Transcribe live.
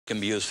can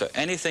be used for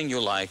anything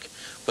you like,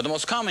 but the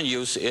most common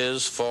use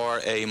is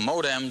for a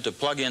modem to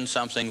plug in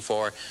something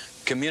for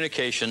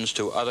communications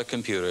to other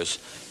computers,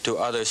 to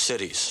other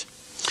cities.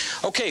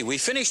 Okay, we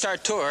finished our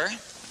tour.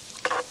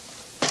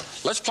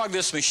 Let's plug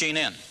this machine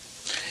in.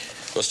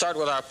 We'll start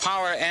with our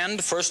power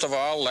end. First of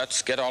all,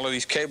 let's get all of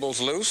these cables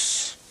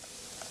loose.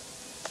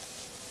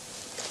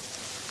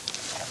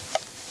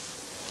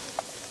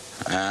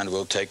 And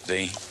we'll take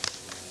the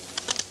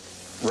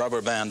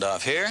rubber band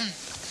off here.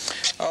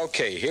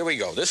 Okay, here we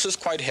go. This is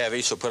quite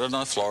heavy, so put it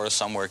on the floor or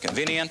somewhere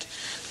convenient.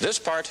 This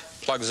part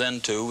plugs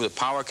into the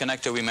power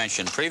connector we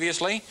mentioned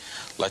previously.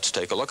 Let's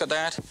take a look at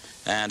that,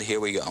 and here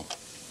we go.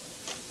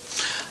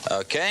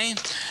 Okay,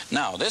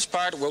 now this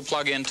part will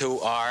plug into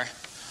our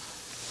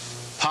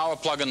power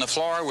plug in the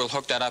floor. We'll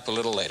hook that up a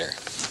little later.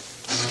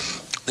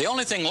 The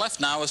only thing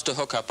left now is to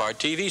hook up our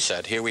TV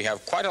set. Here we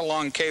have quite a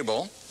long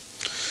cable.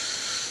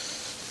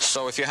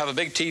 So if you have a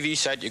big TV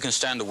set, you can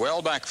stand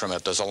well back from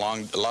it. There's a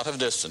lot of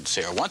distance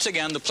here. Once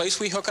again, the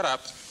place we hook it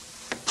up,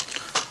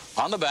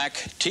 on the back,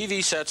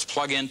 TV sets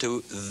plug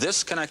into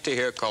this connector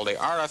here called the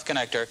RF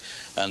connector,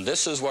 and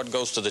this is what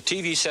goes to the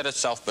TV set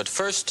itself. But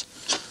first,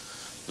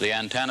 the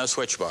antenna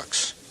switch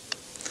box.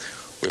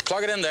 We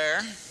plug it in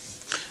there,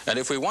 and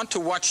if we want to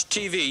watch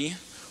TV,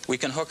 we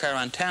can hook our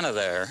antenna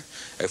there.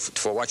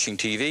 For watching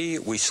TV,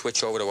 we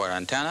switch over to our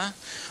antenna.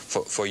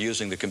 For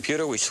using the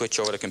computer, we switch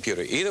over to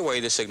computer. Either way,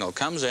 the signal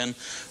comes in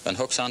and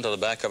hooks onto the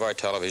back of our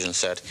television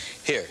set.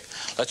 Here,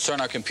 let's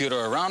turn our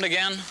computer around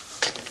again,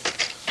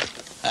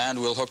 and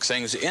we'll hook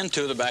things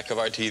into the back of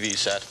our TV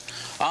set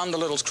on the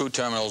little screw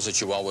terminals that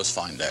you always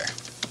find there.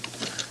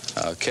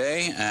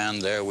 Okay,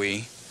 and there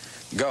we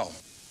go.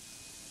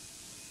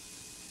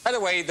 By the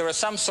way, there are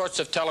some sorts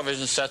of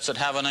television sets that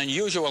have an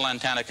unusual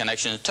antenna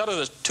connection. Instead of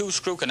the two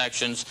screw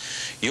connections,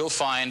 you'll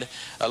find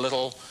a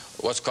little,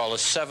 what's called a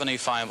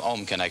 75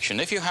 ohm connection.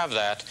 If you have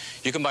that,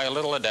 you can buy a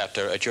little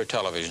adapter at your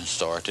television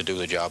store to do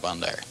the job on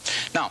there.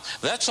 Now,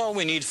 that's all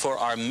we need for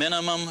our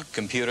minimum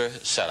computer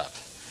setup.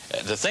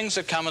 The things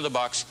that come in the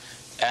box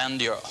and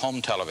your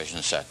home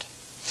television set.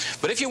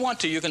 But if you want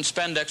to, you can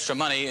spend extra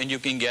money and you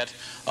can get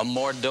a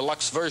more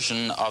deluxe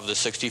version of the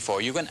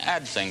 64. You can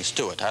add things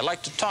to it. I'd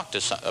like to talk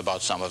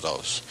about some of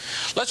those.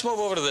 Let's move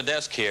over to the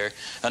desk here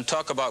and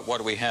talk about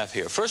what we have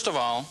here. First of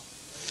all,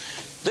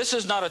 this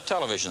is not a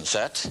television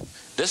set.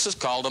 This is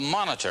called a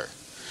monitor.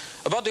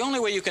 About the only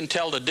way you can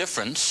tell the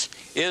difference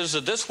is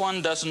that this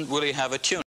one doesn't really have a tuner.